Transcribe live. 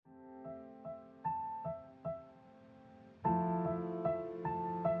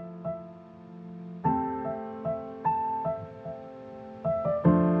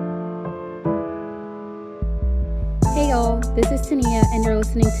This is Tania, and you're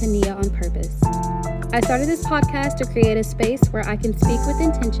listening to Nia on Purpose. I started this podcast to create a space where I can speak with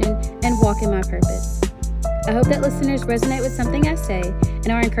intention and walk in my purpose. I hope that listeners resonate with something I say and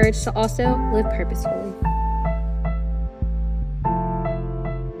are encouraged to also live purposefully.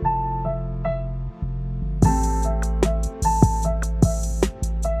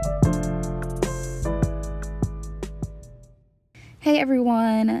 Hey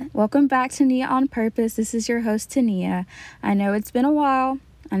everyone, welcome back to Nia on Purpose. This is your host, Tania. I know it's been a while,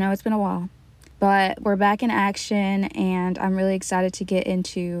 but we're back in action and I'm really excited to get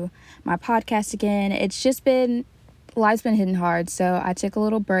into my podcast again. Life's been hitting hard, so I took a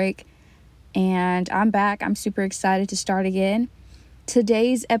little break and I'm back. I'm super excited to start again.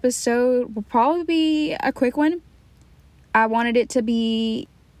 Today's episode will probably be a quick one. I wanted it to be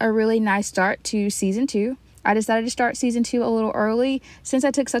a really nice start to season 2. I decided to start season 2 a little early. Since I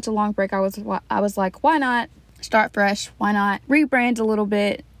took such a long break, I was like, why not start fresh? Why not rebrand a little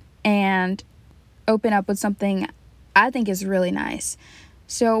bit and open up with something I think is really nice?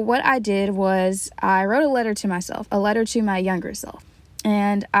 So what I did was I wrote a letter to myself, a letter to my younger self.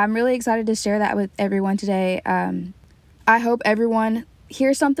 And I'm really excited to share that with everyone today. I hope everyone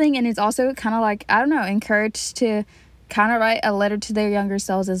hears something and is also kind of like, encouraged to kind of write a letter to their younger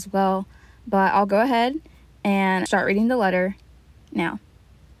selves as well. But I'll go ahead and start reading the letter now.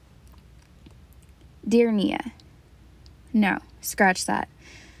 Dear Nia. No, scratch that.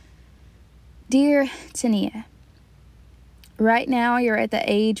 Dear Tania. Right now you're at the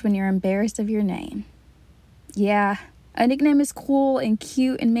age when you're embarrassed of your name. Yeah, a nickname is cool and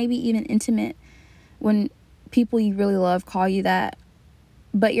cute and maybe even intimate when people you really love call you that.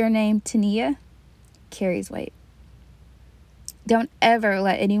 But your name, Tania, carries weight. Don't ever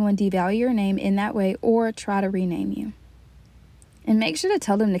let anyone devalue your name in that way or try to rename you. And make sure to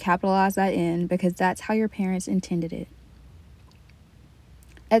tell them to capitalize that N because that's how your parents intended it.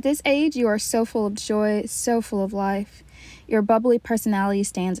 At this age, you are so full of joy, so full of life. Your bubbly personality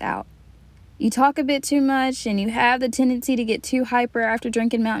stands out. You talk a bit too much and you have the tendency to get too hyper after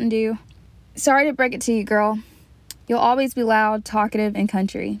drinking Mountain Dew. Sorry to break it to you, girl. You'll always be loud, talkative, and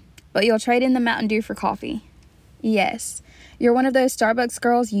country, but you'll trade in the Mountain Dew for coffee. Yes. You're one of those Starbucks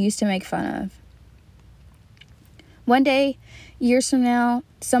girls you used to make fun of. One day, years from now,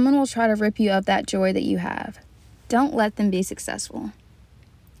 someone will try to rip you of that joy that you have. Don't let them be successful.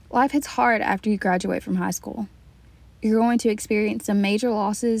 Life hits hard after you graduate from high school. You're going to experience some major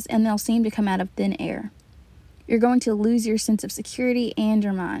losses and they'll seem to come out of thin air. You're going to lose your sense of security and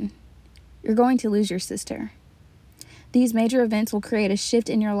your mind. You're going to lose your sister. These major events will create a shift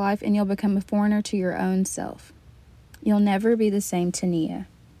in your life and you'll become a foreigner to your own self. You'll never be the same Tania.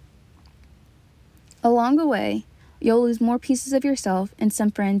 Along the way, you'll lose more pieces of yourself and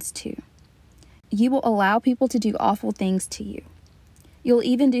some friends too. You will allow people to do awful things to you. You'll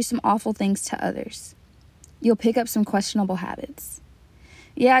even do some awful things to others. You'll pick up some questionable habits.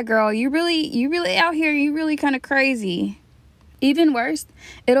 Yeah, girl, you really out here, you really kind of crazy. Even worse,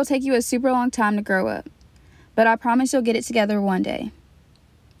 it'll take you a super long time to grow up. But I promise you'll get it together one day.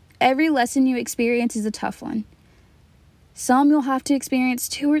 Every lesson you experience is a tough one. Some you'll have to experience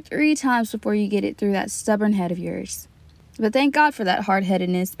 2 or 3 times before you get it through that stubborn head of yours. But thank God for that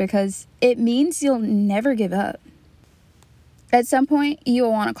hard-headedness because it means you'll never give up. At some point,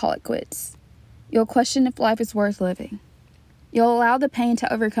 you'll want to call it quits. You'll question if life is worth living. You'll allow the pain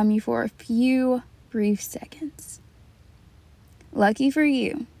to overcome you for a few brief seconds. Lucky for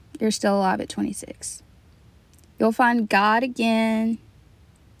you, you're still alive at 26. You'll find God again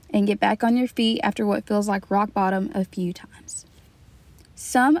and get back on your feet after what feels like rock bottom a few times.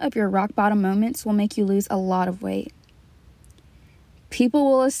 Some of your rock bottom moments will make you lose a lot of weight. People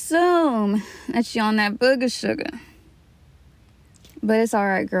will assume that you're on that booger sugar. But it's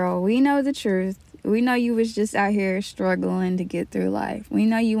alright, girl. We know the truth. We know you was just out here struggling to get through life. We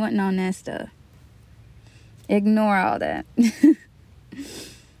know you wasn't on that stuff. Ignore all that.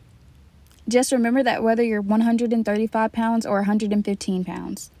 Just remember that whether you're 135 pounds or 115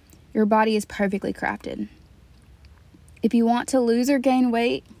 pounds, your body is perfectly crafted. If you want to lose or gain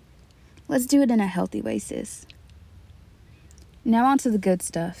weight, let's do it in a healthy way, sis. Now on to the good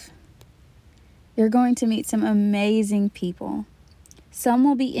stuff. You're going to meet some amazing people. Some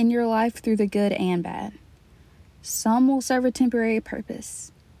will be in your life through the good and bad. Some will serve a temporary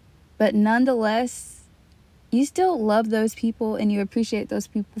purpose. But nonetheless, you still love those people and you appreciate those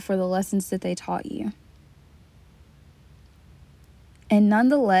people for the lessons that they taught you. And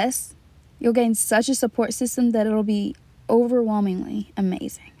nonetheless, you'll gain such a support system that it'll be overwhelmingly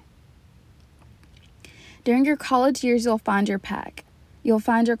amazing. During your college years, you'll find your pack. You'll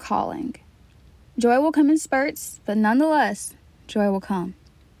find your calling. Joy will come in spurts, but nonetheless, joy will come.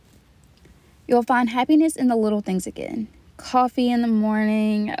 You'll find happiness in the little things again. Coffee in the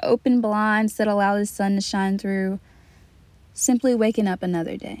morning, open blinds that allow the sun to shine through, simply waking up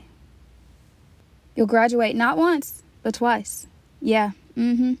another day. You'll graduate not once, but twice. Yeah,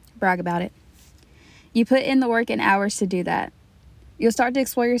 brag about it. You put in the work and hours to do that. You'll start to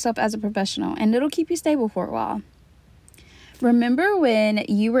explore yourself as a professional, and it'll keep you stable for a while. Remember when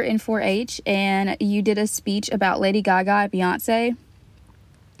you were in 4-H and you did a speech about Lady Gaga and Beyonce?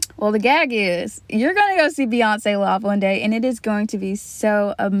 Well, the gag is, you're going to go see Beyonce live one day, and it is going to be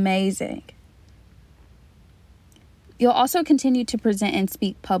so amazing. You'll also continue to present and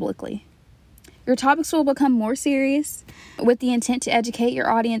speak publicly. Your topics will become more serious with the intent to educate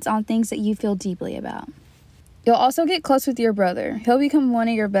your audience on things that you feel deeply about. You'll also get close with your brother. He'll become one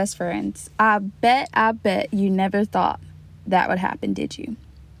of your best friends. I bet you never thought that would happen, did you?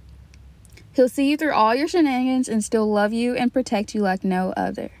 He'll see you through all your shenanigans and still love you and protect you like no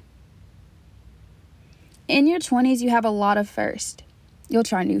other. In your 20s, you have a lot of firsts. You'll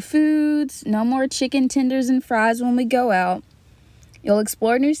try new foods, no more chicken tenders and fries when we go out. You'll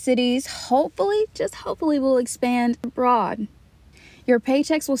explore new cities, hopefully we'll expand abroad. Your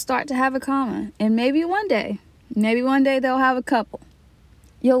paychecks will start to have a comma, and maybe one day they'll have a couple.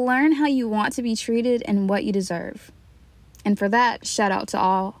 You'll learn how you want to be treated and what you deserve. And for that, shout out to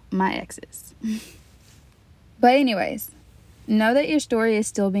all my exes. But anyways, know that your story is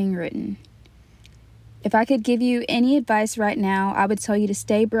still being written. If I could give you any advice right now, I would tell you to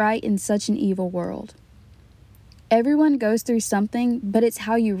stay bright in such an evil world. Everyone goes through something, but it's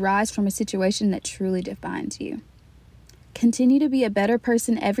how you rise from a situation that truly defines you. Continue to be a better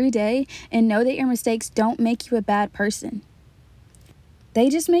person every day and know that your mistakes don't make you a bad person. They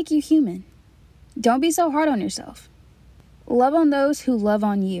just make you human. Don't be so hard on yourself. Love on those who love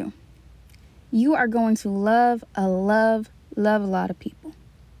on you. You are going to love a lot of people.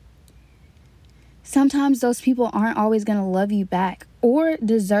 Sometimes those people aren't always going to love you back or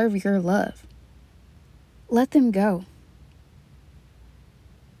deserve your love. Let them go.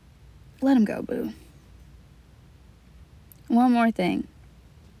 Let them go, boo. One more thing.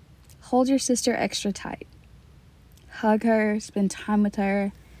 Hold your sister extra tight. Hug her, spend time with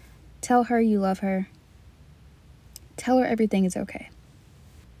her. Tell her you love her. Tell her everything is okay.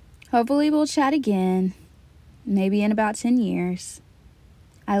 Hopefully we'll chat again, maybe in about 10 years.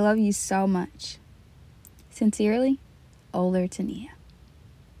 I love you so much. Sincerely, older Tania.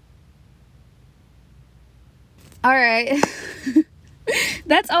 All right.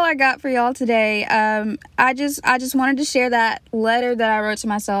 That's all I got for y'all today. I just wanted to share that letter that I wrote to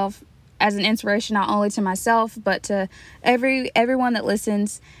myself as an inspiration, not only to myself, but to everyone that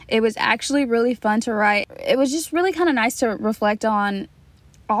listens. It was actually really fun to write. It was just really kind of nice to reflect on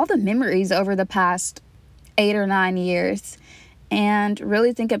all the memories over the past 8 or 9 years and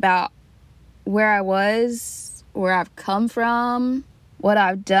really think about where I was, where I've come from, what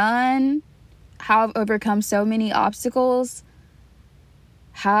I've done, how I've overcome so many obstacles,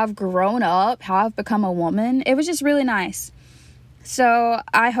 how I've grown up, how I've become a woman. It was just really nice. So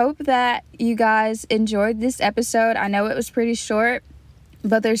I hope that you guys enjoyed this episode. I know it was pretty short,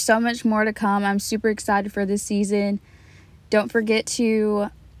 but there's so much more to come. I'm super excited for this season. Don't forget to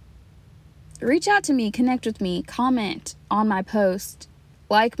reach out to me, connect with me, comment on my post,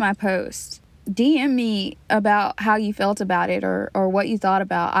 like my post, DM me about how you felt about it or what you thought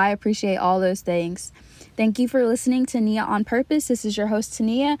about. I appreciate all those things. Thank you for listening to Nia on Purpose. This is your host,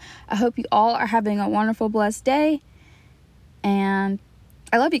 Tania. I hope you all are having a wonderful, blessed day. And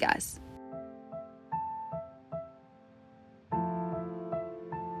I love you guys.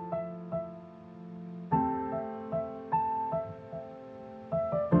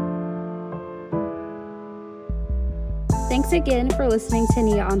 Thanks again for listening to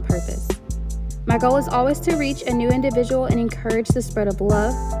Nia on Purpose. My goal is always to reach a new individual and encourage the spread of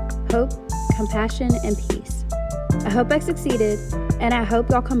love, hope, compassion, and peace. I hope I succeeded, and I hope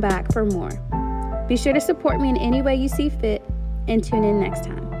y'all come back for more. Be sure to support me in any way you see fit, and tune in next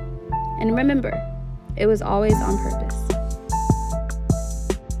time. And remember, it was always on purpose.